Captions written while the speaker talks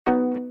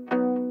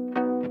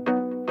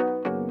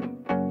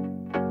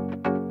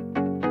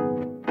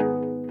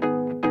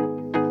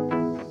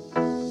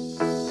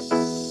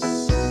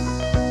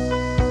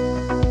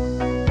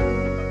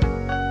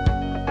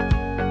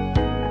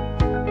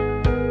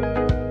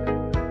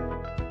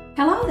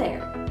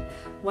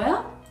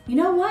Well, you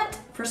know what?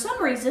 For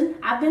some reason,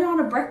 I've been on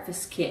a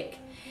breakfast kick.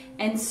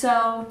 And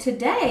so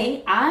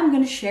today, I'm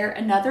going to share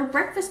another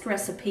breakfast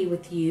recipe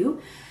with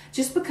you.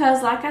 Just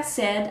because, like I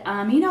said,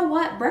 you know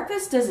what?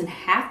 Breakfast doesn't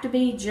have to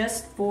be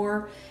just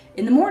for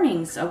in the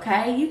mornings,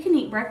 okay? You can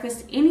eat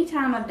breakfast any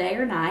time of day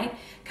or night.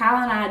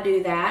 Kyle and I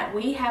do that.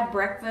 We have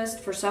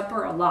breakfast for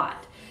supper a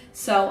lot.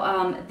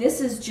 So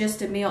this is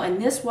just a meal, and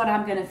this what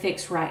I'm going to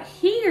fix right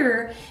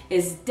here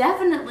is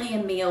definitely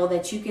a meal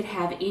that you could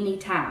have any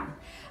time.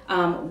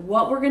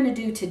 What we're going to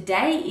do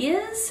today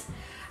is,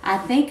 I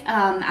think,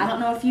 I don't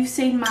know if you've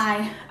seen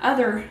my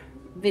other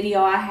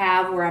video I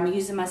have where I'm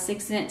using my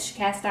 6-inch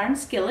cast iron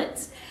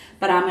skillets,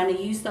 but I'm going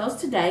to use those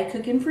today,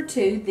 cooking for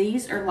two.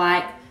 These are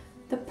like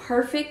the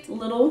perfect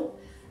little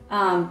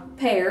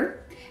pair.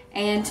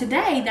 And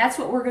today, that's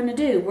what we're going to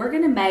do. We're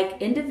going to make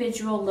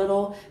individual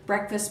little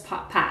breakfast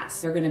pot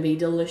pies. They're going to be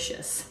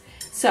delicious.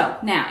 So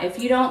now, if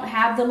you don't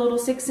have the little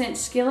 6-inch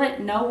skillet,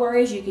 no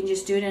worries. You can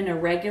just do it in a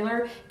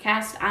regular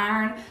cast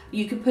iron.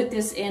 You could put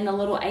this in a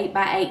little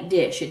 8x8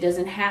 dish. It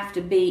doesn't have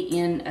to be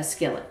in a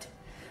skillet.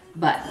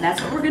 But that's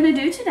what we're going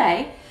to do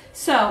today.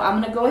 So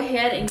I'm going to go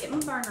ahead and get my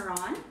burner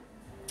on.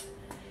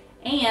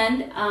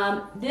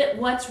 And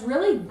what's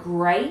really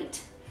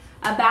great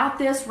about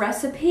this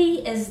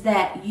recipe is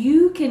that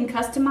you can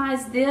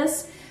customize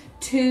this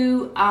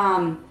to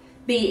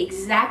be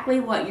exactly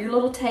what your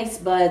little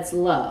taste buds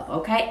love,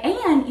 okay?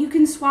 And you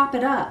can swap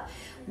it up.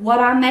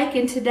 What I'm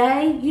making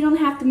today, you don't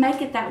have to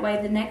make it that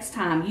way the next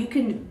time. You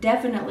can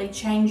definitely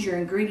change your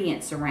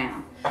ingredients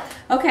around.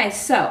 Okay,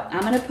 so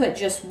I'm going to put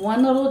just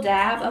one little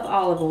dab of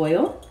olive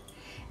oil.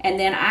 And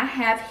then I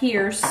have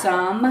here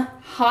some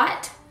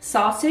hot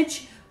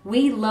sausage.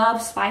 We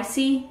love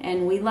spicy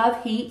and we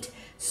love heat.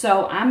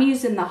 So I'm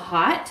using the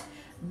hot,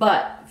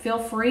 but feel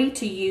free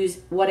to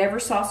use whatever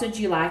sausage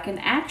you like. And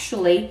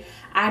actually,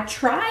 I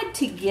tried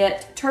to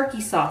get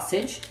turkey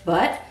sausage,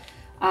 but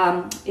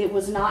it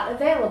was not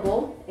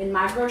available in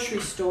my grocery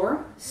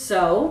store.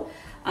 So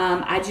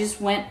I just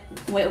went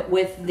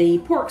with the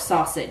pork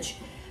sausage.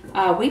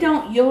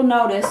 You'll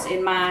notice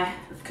in my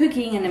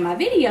cooking and in my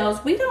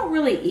videos, we don't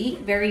really eat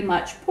very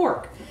much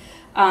pork.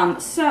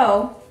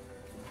 So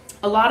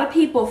a lot of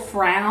people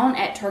frown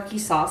at turkey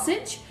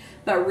sausage.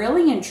 But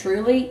really and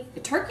truly,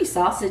 turkey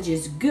sausage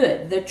is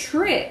good. The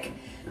trick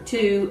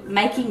to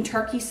making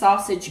turkey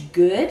sausage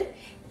good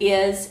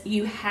is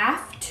you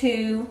have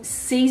to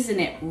season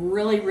it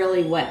really,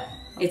 really well.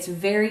 It's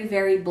very,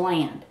 very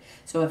bland.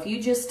 So if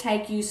you just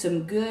take you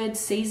some good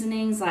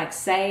seasonings like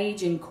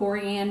sage and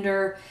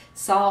coriander,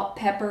 salt,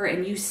 pepper,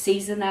 and you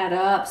season that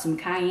up, some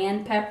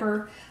cayenne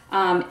pepper,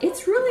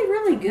 it's really,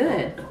 really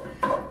good.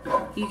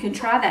 You can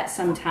try that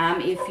sometime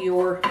if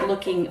you're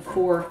looking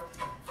for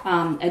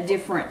a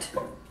different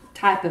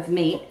type of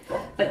meat.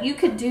 But you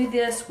could do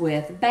this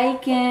with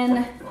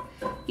bacon.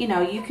 You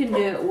know, you can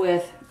do it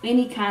with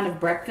any kind of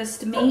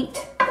breakfast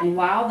meat. And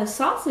while the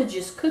sausage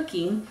is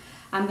cooking,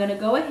 I'm going to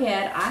go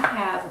ahead. I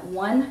have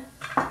one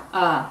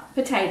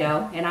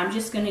potato, and I'm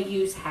just going to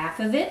use half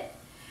of it.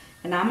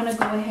 And I'm going to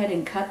go ahead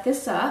and cut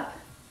this up.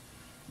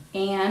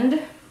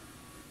 And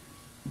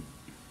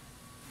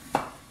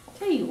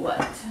tell you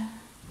what,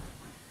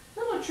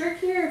 trick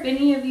here, if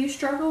any of you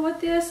struggle with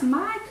this,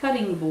 my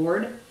cutting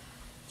board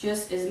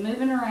just is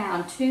moving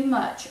around too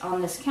much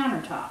on this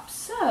countertop.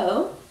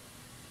 So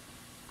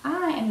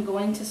I am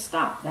going to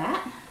stop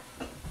that.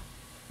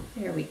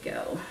 There we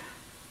go.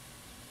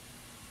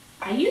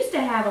 I used to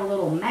have a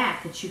little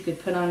mat that you could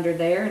put under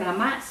there, and I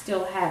might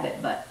still have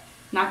it, but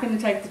I'm not going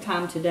to take the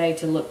time today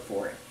to look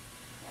for it.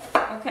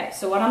 Okay,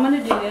 so what I'm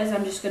going to do is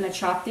I'm just going to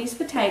chop these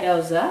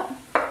potatoes up.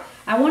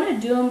 I want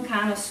to do them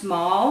kind of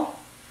small.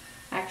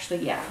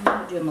 Actually, yeah, I'm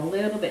going to do them a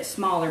little bit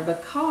smaller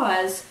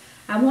because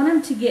I want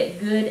them to get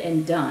good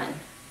and done.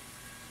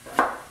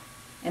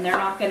 And they're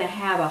not going to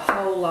have a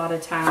whole lot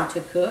of time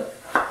to cook.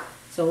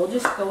 So we'll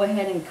just go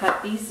ahead and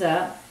cut these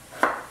up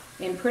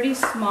in pretty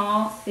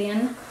small,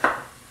 thin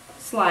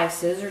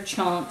slices or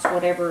chunks,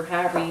 however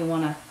you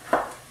want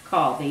to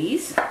call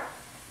these.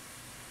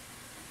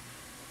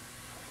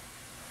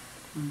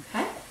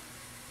 Okay.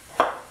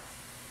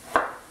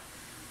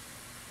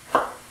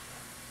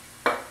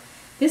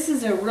 This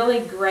is a really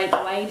great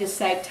way to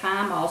save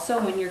time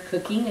also when you're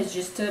cooking, is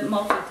just to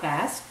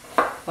multitask.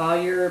 While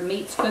your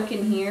meat's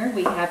cooking here,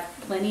 we have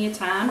plenty of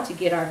time to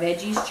get our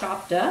veggies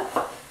chopped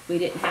up. We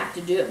didn't have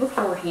to do it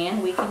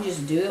beforehand. We can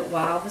just do it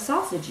while the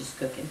sausage is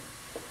cooking.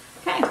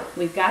 Okay,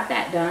 we've got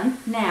that done.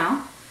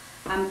 Now,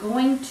 I'm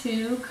going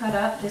to cut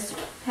up this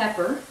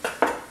pepper.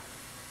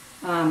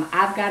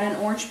 I've got an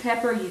orange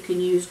pepper. You can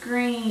use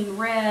green,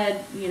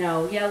 red,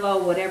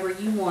 yellow, whatever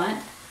you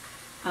want.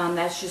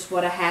 That's just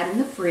what I had in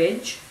the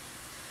fridge.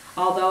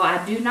 Although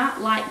I do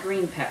not like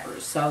green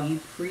peppers, so you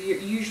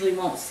usually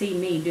won't see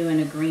me doing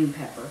a green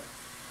pepper.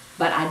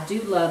 But I do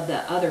love the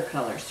other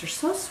colors. They're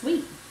so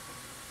sweet.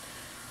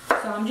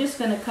 So I'm just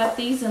going to cut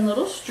these in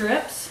little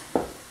strips.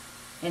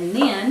 And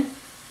then,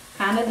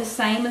 kind of the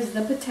same as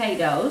the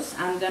potatoes,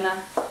 I'm going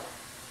to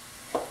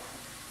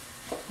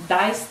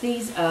dice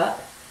these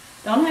up.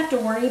 Don't have to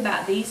worry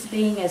about these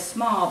being as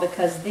small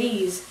because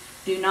these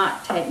do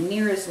not take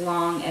near as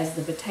long as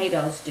the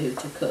potatoes do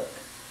to cook.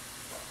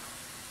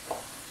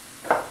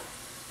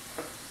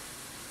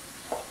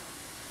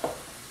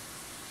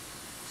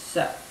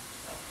 So,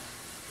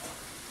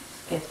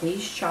 let's get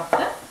these chopped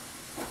up.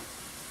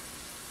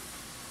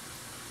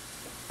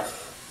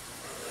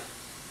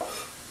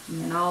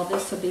 And then all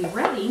this will be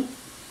ready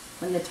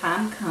when the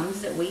time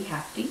comes that we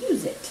have to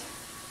use it.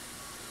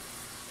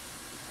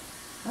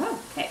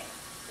 Okay.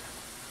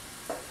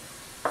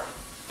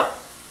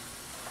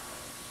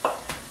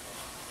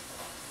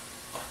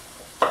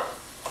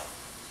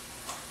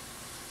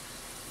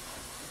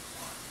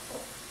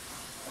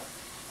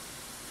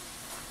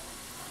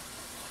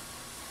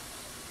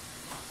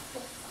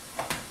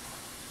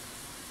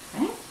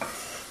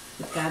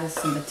 We've got us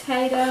some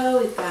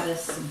potato, we've got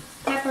us some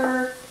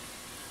pepper.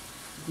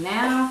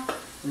 Now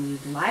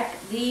we'd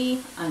like the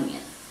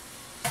onion.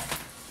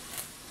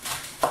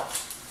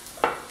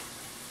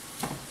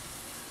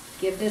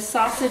 Give this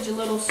sausage a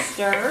little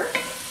stir.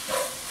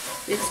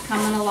 It's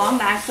coming along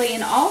nicely.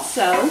 And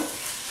also,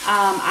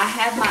 I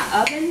have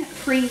my oven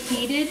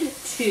preheated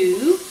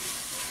to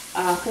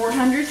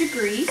 400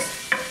 degrees.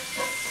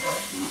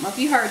 I don't know if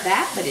you heard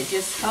that, but it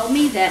just told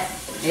me that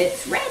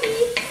it's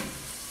ready.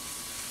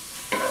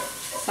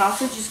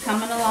 Sausage is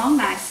coming along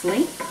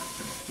nicely.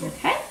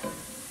 Okay.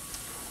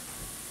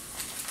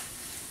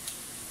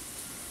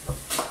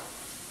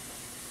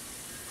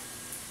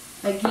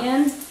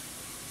 Again,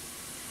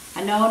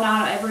 I know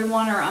not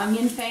everyone are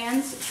onion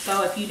fans,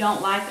 so if you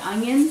don't like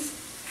onions,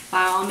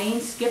 by all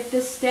means skip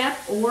this step,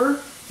 or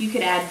you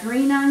could add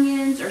green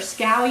onions or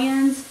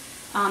scallions.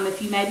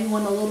 If you maybe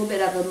want a little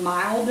bit of a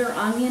milder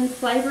onion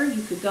flavor,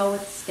 you could go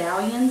with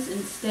scallions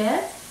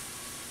instead.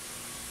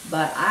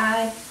 But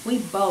we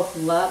both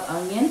love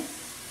onion,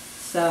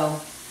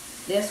 so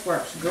this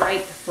works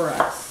great for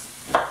us.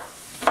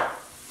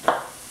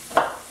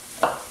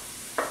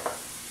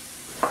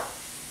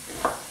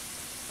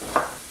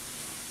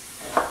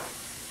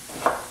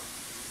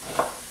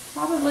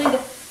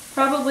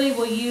 Probably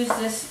we'll use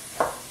this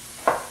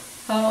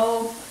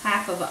whole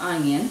half of an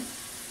onion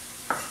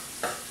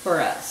for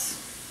us.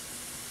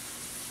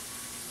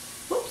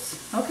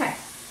 Whoops, okay.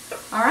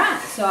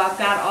 Alright, so I've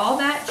got all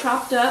that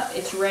chopped up.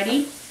 It's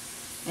ready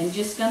and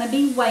just going to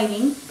be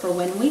waiting for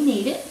when we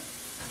need it.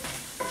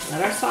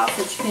 Let our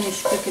sausage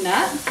finish cooking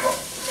up.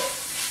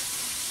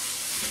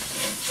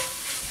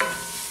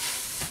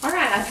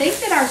 Alright, I think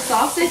that our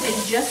sausage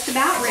is just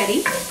about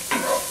ready.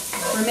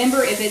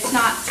 Remember, if it's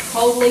not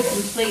totally,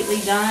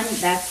 completely done,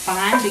 that's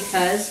fine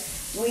because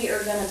we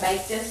are going to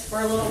bake this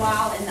for a little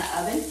while in the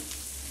oven.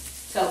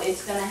 So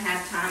it's going to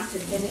have time to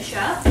finish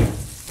up.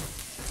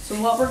 So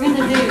what we're going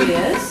to do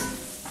is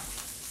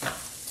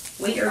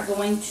we are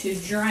going to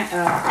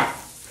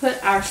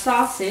put our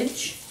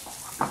sausage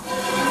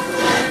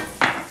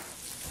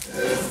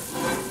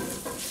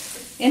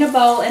in a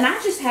bowl. And I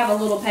just have a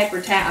little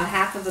paper towel,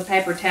 half of a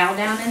paper towel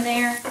down in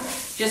there,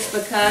 just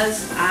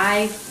because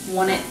I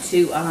want it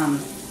to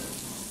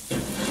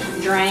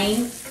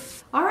drain.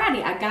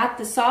 Alrighty, I got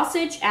the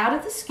sausage out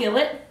of the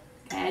skillet.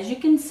 As you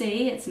can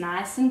see, it's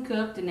nice and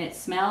cooked and it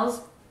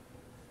smells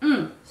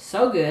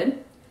so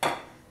good.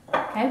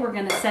 Okay, we're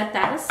going to set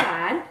that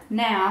aside.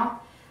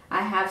 Now,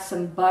 I have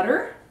some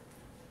butter.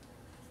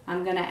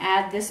 I'm going to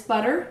add this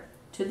butter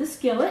to the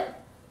skillet.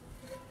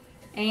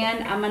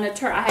 And I'm going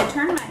to I had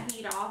turned my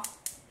heat off.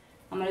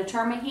 I'm going to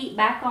turn my heat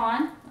back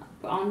on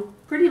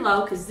pretty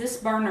low because this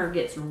burner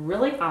gets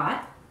really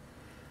hot.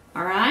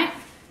 Alright.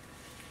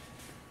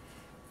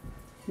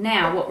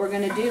 Now what we're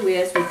going to do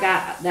is we've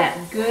got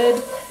that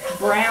good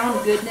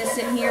brown goodness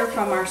in here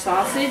from our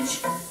sausage.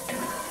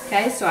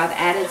 Okay, so I've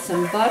added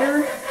some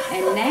butter,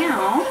 and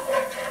now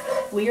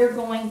we are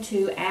going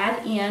to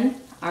add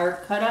in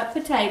our cut up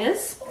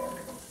potatoes.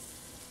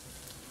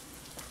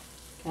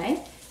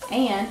 Okay,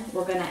 and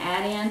we're going to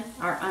add in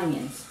our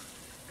onions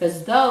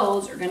because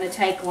those are going to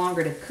take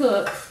longer to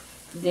cook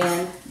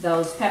than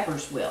those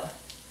peppers will.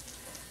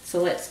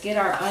 So let's get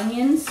our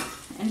onions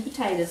and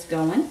potatoes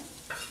going.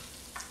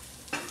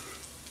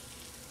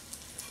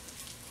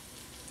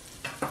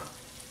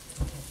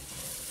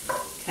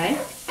 Okay,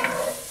 I'm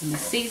going to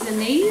season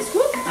these.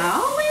 Whoop,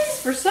 I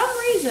always, for some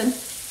reason,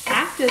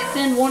 have to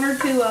send one or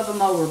two of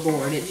them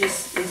overboard. It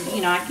just is,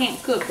 you know, I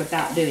can't cook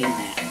without doing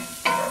that.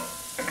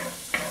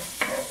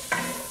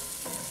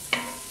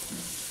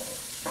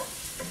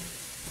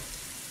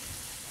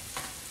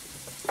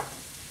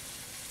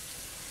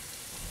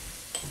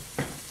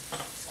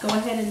 Let's go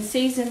ahead and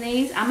season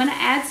these. I'm going to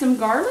add some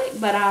garlic,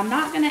 but I'm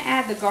not going to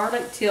add the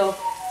garlic till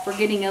we're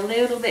getting a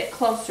little bit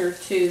closer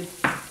to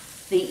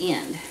the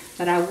end.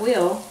 But I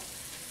will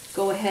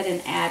go ahead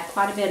and add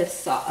quite a bit of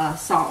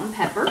salt and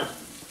pepper. Get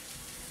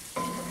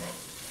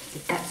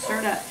that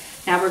stirred up.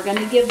 Now we're going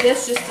to give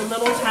this just a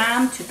little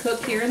time to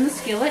cook here in the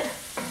skillet.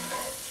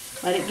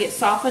 Let it get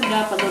softened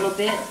up a little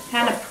bit.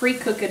 Kind of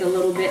pre-cook it a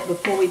little bit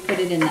before we put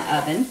it in the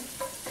oven.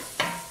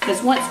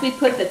 Because once we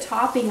put the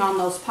topping on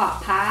those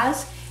pot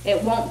pies,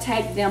 it won't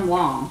take them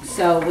long.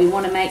 So we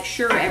want to make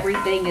sure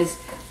everything is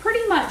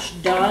pretty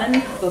much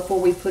done before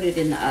we put it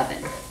in the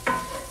oven.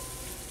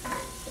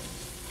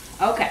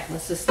 Okay,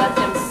 let's just let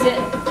them sit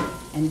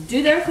and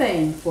do their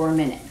thing for a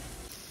minute.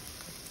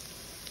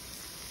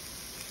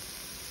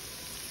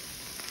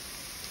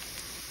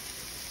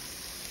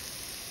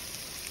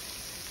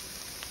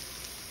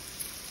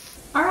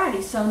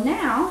 Alrighty, so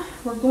now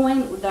we're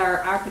going with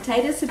our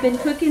potatoes have been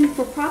cooking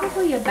for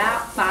probably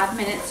about 5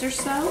 minutes or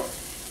so.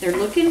 They're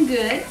looking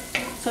good.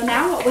 So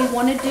now what we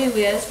want to do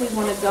is we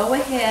want to go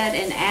ahead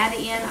and add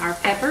in our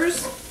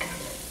peppers.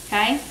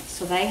 Okay,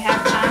 so they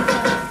have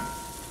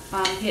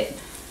time to get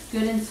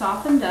good and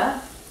softened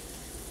up.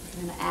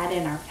 We're going to add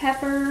in our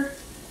pepper.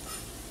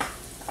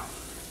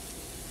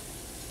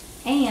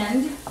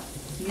 And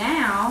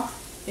now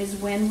is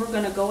when we're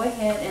going to go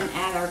ahead and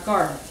add our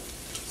garlic.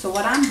 So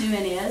what I'm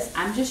doing is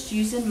I'm just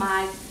using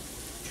my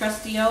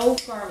trusty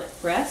old garlic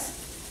press,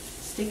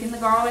 sticking the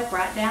garlic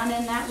right down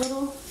in that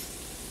little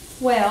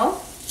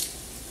well.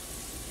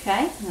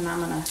 Okay, and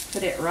I'm going to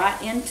put it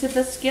right into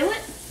the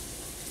skillet.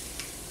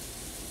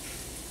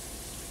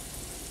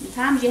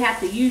 Sometimes you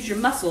have to use your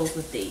muscles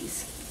with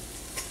these.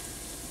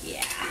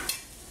 Yeah.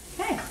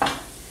 Okay.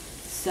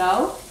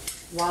 So,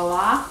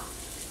 voila.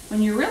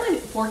 When you're really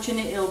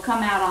fortunate, it'll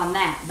come out on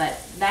that, but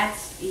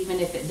that's, even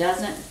if it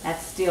doesn't,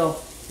 that's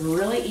still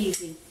really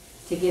easy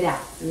to get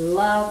out.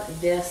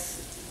 Love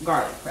this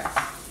garlic press.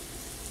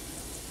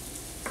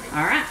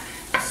 All right,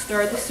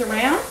 stir this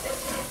around.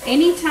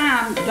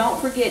 Anytime,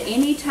 don't forget,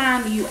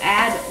 anytime you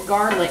add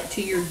garlic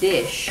to your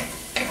dish,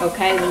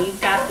 okay, when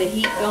you've got the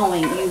heat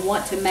going, you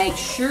want to make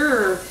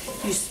sure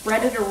you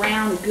spread it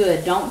around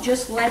good. Don't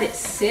just let it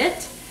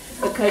sit,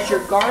 because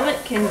your garlic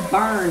can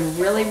burn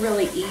really,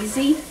 really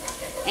easy.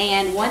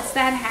 And once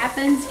that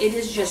happens, it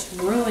has just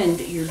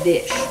ruined your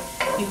dish.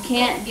 You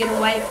can't get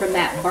away from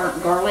that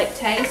burnt garlic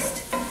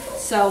taste.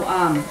 So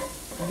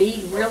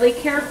be really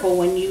careful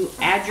when you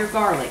add your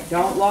garlic.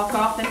 Don't walk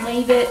off and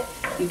leave it.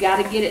 You got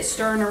to get it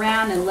stirring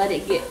around and let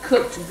it get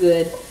cooked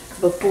good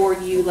before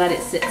you let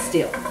it sit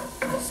still,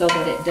 so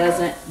that it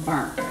doesn't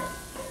burn.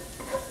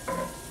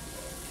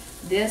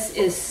 This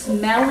is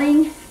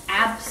smelling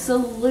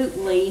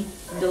absolutely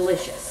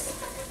delicious.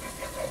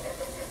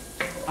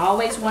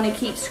 Always want to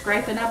keep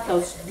scraping up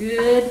those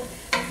good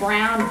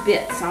brown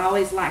bits. I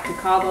always like to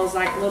call those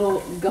like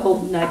little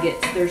gold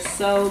nuggets. They're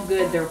so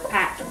good. They're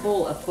packed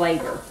full of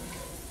flavor.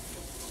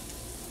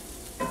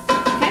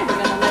 Okay, we're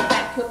going to let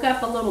that cook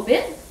up a little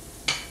bit.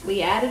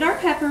 We added our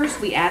peppers.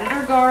 We added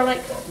our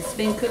garlic. It's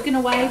been cooking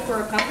away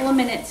for a couple of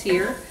minutes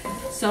here.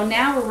 So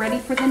now we're ready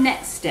for the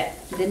next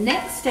step. The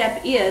next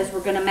step is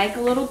we're going to make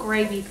a little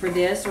gravy for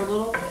this, or a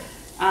little,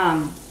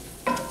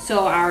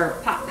 so our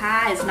pot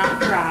pie is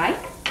not dry.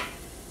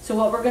 So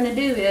what we're going to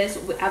do is,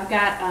 I've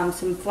got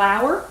some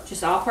flour,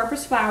 just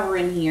all-purpose flour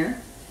in here,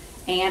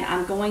 and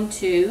I'm going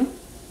to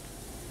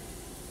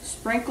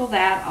sprinkle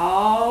that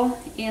all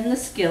in the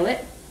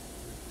skillet.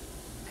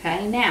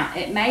 Okay, now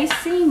it may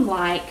seem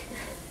like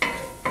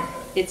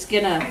it's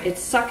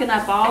sucking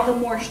up all the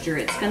moisture.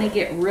 It's going to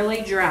get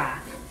really dry.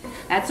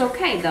 That's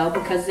okay though,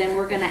 because then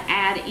we're going to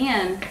add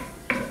in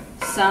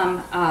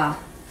some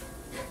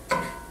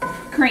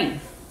cream.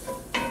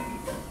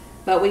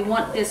 But we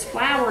want this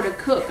flour to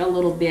cook a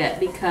little bit,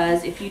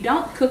 because if you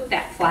don't cook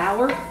that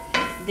flour,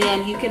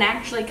 then you can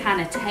actually kind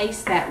of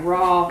taste that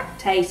raw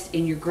taste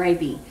in your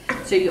gravy.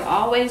 So you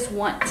always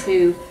want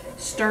to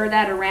stir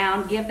that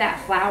around, give that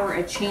flour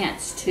a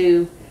chance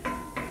to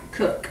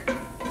cook,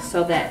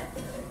 so that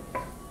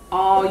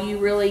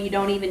you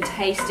don't even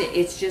taste it.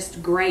 It's just a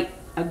great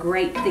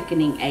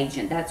thickening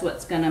agent. That's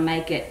what's going to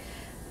make it,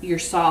 your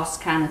sauce,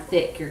 kind of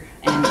thicker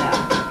and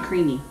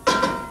creamy.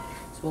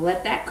 So we'll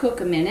let that cook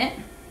a minute.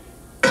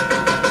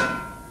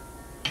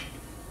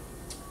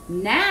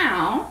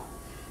 Now,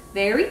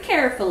 very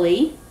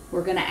carefully,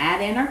 we're going to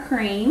add in our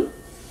cream.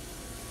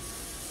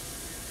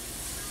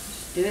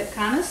 Just do it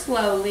kind of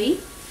slowly.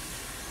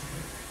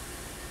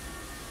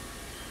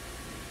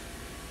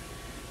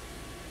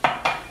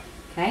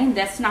 Okay, and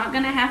that's not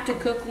going to have to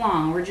cook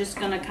long. We're just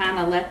going to kind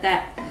of let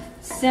that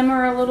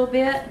simmer a little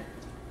bit.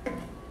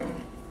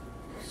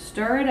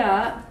 Stir it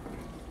up.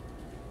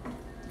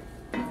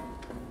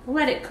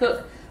 Let it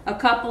cook a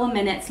couple of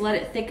minutes, let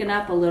it thicken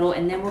up a little,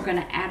 and then we're going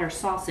to add our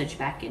sausage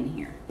back in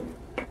here.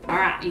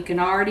 Alright, you can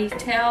already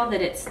tell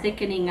that it's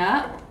thickening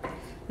up.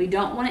 We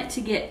don't want it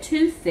to get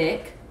too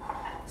thick,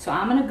 so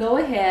I'm going to go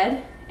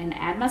ahead and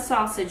add my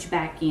sausage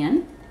back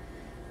in.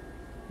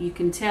 You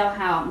can tell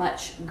how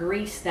much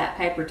grease that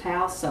paper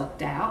towel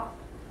soaked out.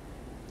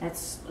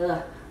 That's,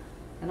 that's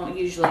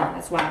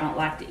why I don't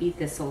like to eat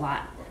this a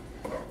lot.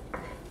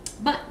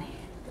 But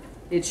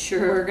it's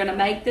sure going to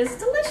make this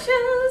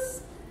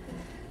delicious.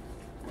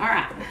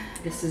 Alright,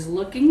 this is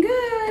looking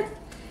good.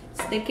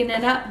 It's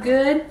thickening up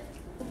good.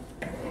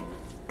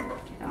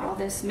 Get all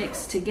this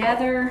mixed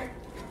together.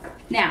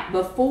 Now,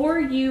 before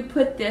you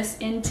put this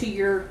into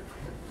your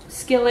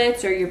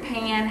skillets or your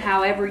pan,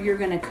 however you're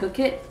going to cook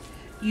it,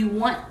 you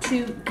want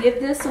to give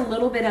this a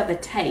little bit of a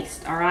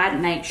taste, all right?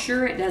 Make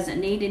sure it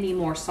doesn't need any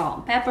more salt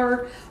and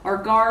pepper or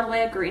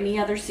garlic or any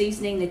other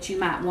seasoning that you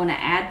might want to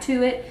add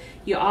to it.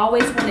 You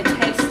always want to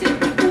taste it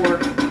before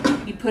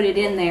you put it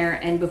in there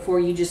and before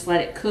you just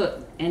let it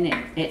cook, and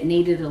it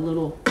needed a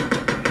little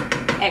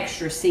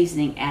extra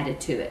seasoning added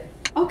to it.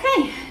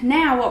 Okay,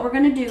 now what we're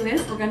going to do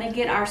is we're going to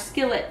get our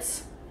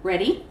skillets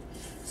ready.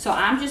 So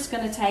I'm just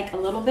going to take a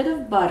little bit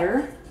of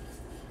butter.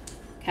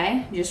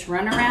 Okay, just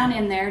run around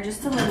in there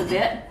just a little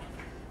bit.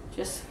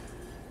 Just,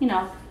 you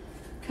know,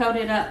 coat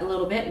it up a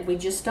little bit. We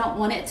just don't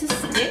want it to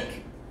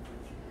stick.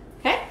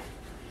 Okay,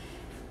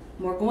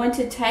 we're going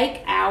to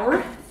take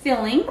our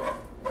filling,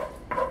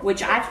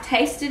 which I've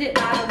tasted it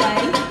by the way,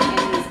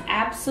 and it is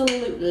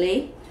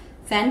absolutely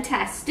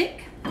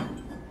fantastic.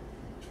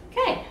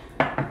 Okay,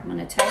 I'm going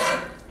to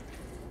take,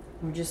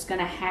 we're just going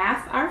to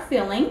half our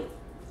filling.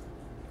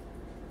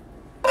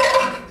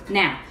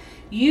 Now,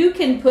 you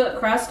can put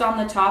crust on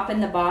the top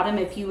and the bottom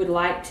if you would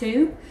like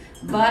to,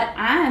 but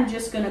I'm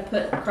just going to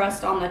put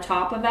crust on the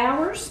top of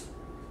ours.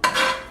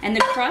 And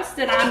the crust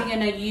that I'm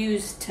going to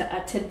use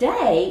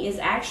today is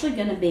actually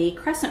going to be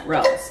crescent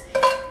rolls.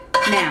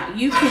 Now,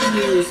 you can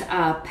use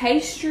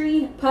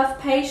pastry, puff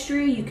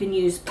pastry, you can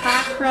use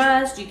pie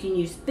crust, you can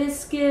use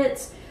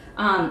biscuits,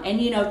 and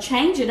you know,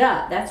 change it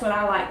up. That's what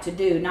I like to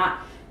do,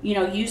 not, you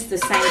know, use the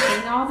same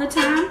thing all the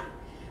time,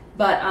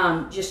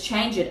 but just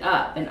change it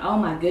up. And oh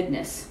my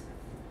goodness.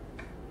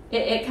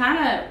 It kind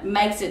of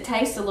makes it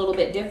taste a little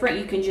bit different.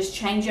 You can just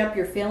change up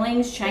your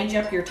fillings, change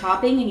up your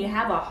topping, and you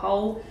have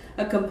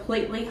a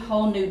completely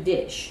whole new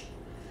dish.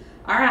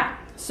 All right,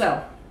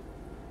 so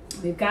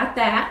we've got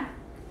that.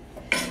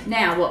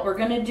 Now what we're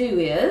gonna do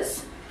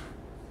is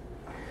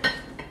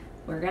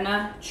we're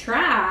gonna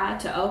try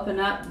to open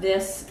up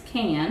this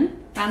can.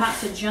 Try not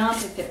to jump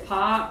if it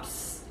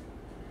pops.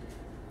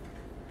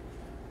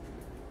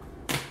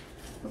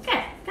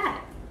 Okay, got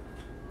it.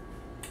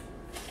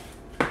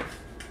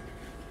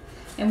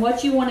 And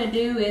what you want to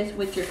do is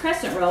with your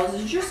crescent rolls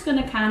is just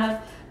going to kind of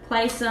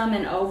place them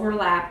and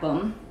overlap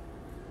them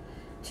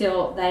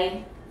till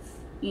they,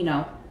 you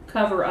know,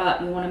 cover up.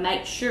 You want to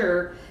make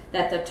sure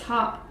that the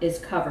top is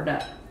covered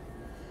up.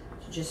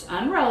 So just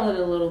unroll it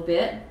a little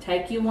bit,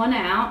 take you one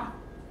out,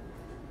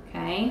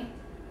 okay?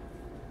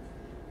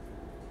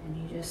 And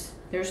you just,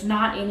 there's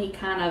not any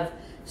kind of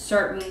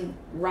certain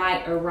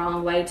right or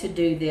wrong way to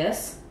do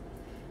this.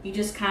 You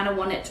just kind of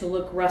want it to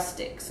look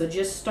rustic. So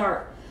just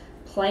start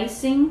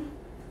placing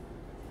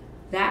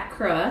that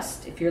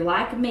crust. If you're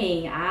like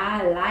me,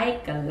 I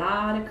like a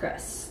lot of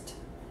crust.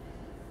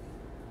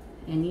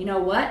 And you know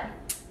what?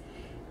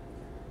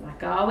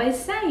 Like I always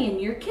say, in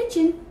your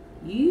kitchen,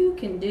 you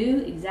can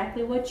do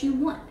exactly what you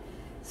want.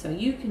 So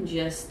you can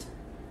just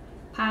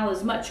pile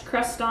as much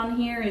crust on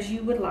here as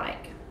you would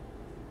like.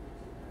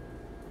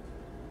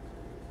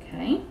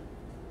 Okay.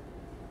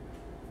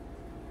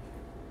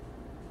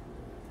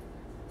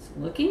 It's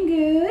looking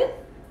good.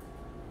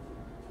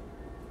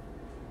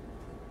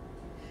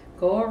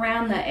 Go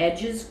around the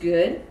edges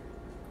good.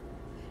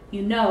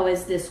 You know,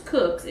 as this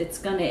cooks, it's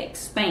going to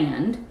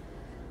expand.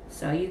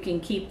 So you can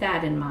keep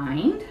that in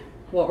mind.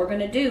 What we're going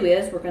to do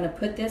is we're going to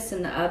put this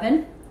in the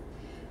oven.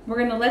 We're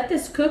going to let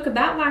this cook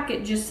about like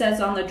it just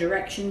says on the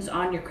directions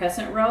on your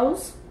crescent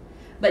rolls.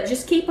 But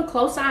just keep a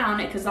close eye on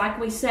it because like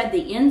we said,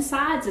 the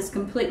insides is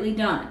completely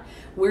done.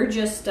 We're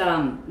just,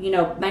 you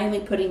know,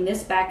 mainly putting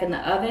this back in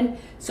the oven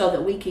so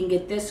that we can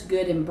get this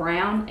good and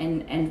brown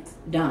and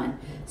done.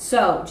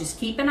 So just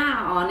keep an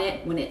eye on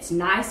it. When it's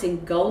nice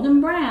and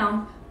golden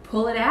brown,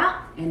 pull it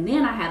out, and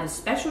then I have a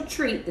special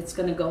treat that's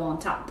going to go on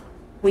top.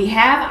 We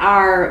have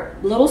our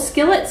little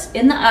skillets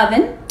in the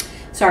oven.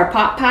 So our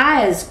pot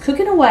pie is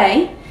cooking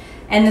away.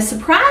 And the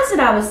surprise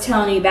that I was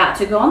telling you about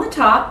to go on the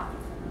top,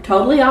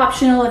 totally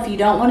optional. If you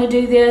don't want to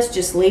do this,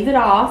 just leave it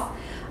off.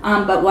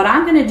 But what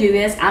I'm going to do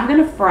is I'm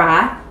going to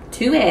fry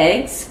 2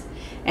 eggs,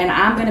 and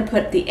I'm going to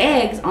put the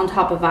eggs on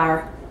top of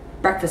our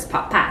breakfast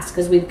pot pies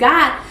because we've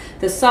got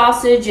the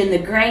sausage and the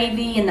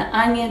gravy and the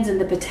onions and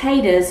the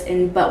potatoes,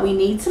 but we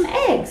need some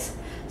eggs.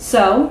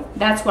 So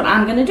that's what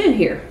I'm going to do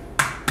here.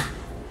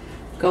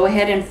 Go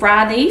ahead and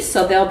fry these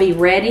so they'll be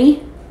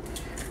ready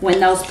when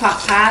those pot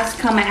pies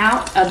come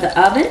out of the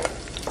oven.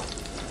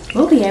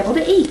 We'll be able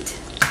to eat.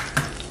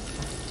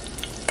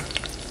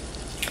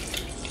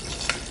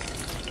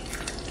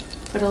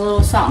 Put a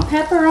little salt and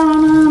pepper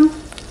on them.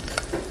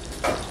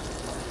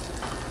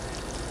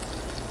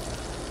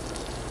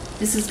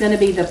 This is going to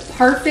be the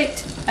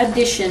perfect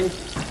addition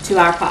to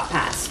our pot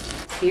pies.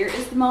 Here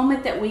is the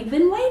moment that we've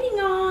been waiting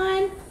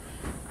on.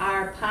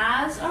 Our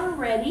pies are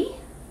ready.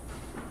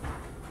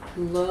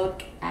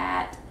 Look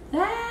at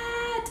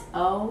that.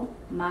 Oh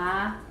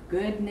my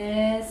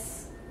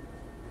goodness.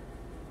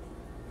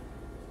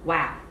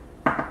 Wow.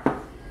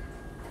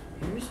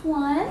 There's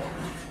one.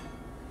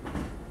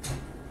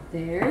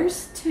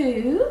 There's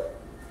 2.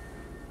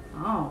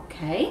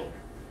 Okay.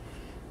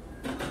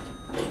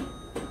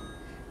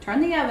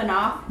 Turn the oven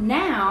off.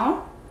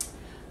 Now,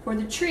 for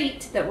the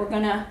treat that we're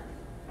going to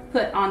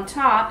put on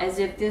top, as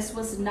if this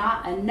was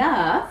not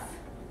enough,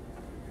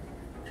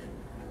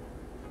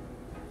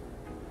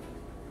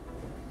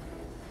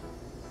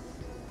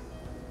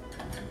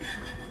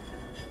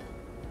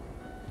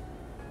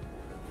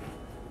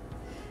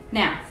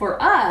 Now,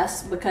 for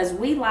us, because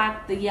we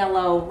like the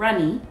yellow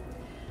runny,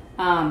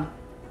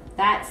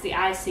 that's the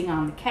icing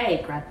on the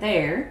cake right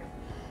there.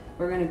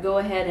 We're going to go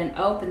ahead and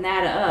open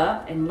that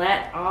up and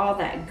let all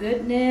that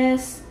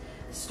goodness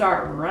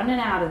start running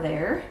out of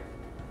there.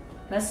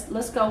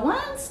 Let's go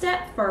one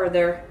step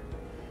further.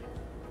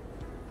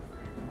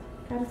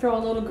 Got to throw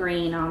a little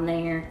green on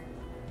there.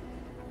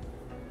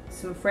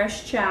 Some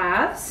fresh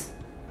chives.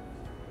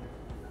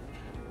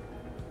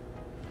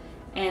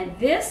 And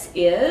this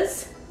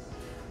is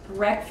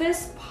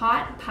breakfast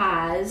pot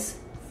pies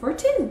for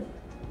two.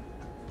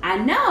 I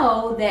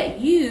know that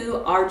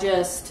you are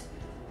just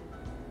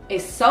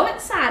so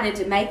excited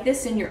to make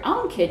this in your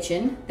own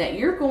kitchen that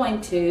you're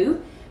going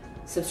to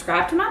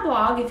subscribe to my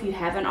blog if you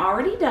haven't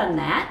already done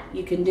that.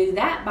 You can do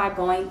that by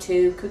going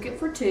to Cook It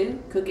For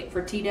Two,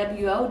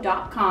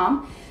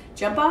 cookitfortwo.com.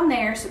 Jump on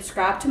there,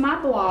 subscribe to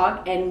my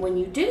blog, and when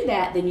you do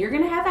that, then you're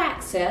going to have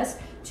access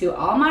to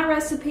all my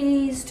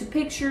recipes, to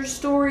pictures,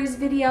 stories,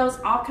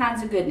 videos, all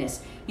kinds of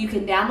goodness. You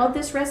can download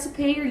this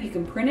recipe or you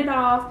can print it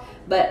off,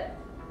 but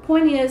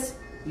point is,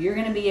 you're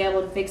going to be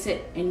able to fix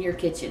it in your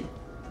kitchen.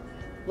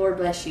 Lord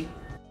bless you.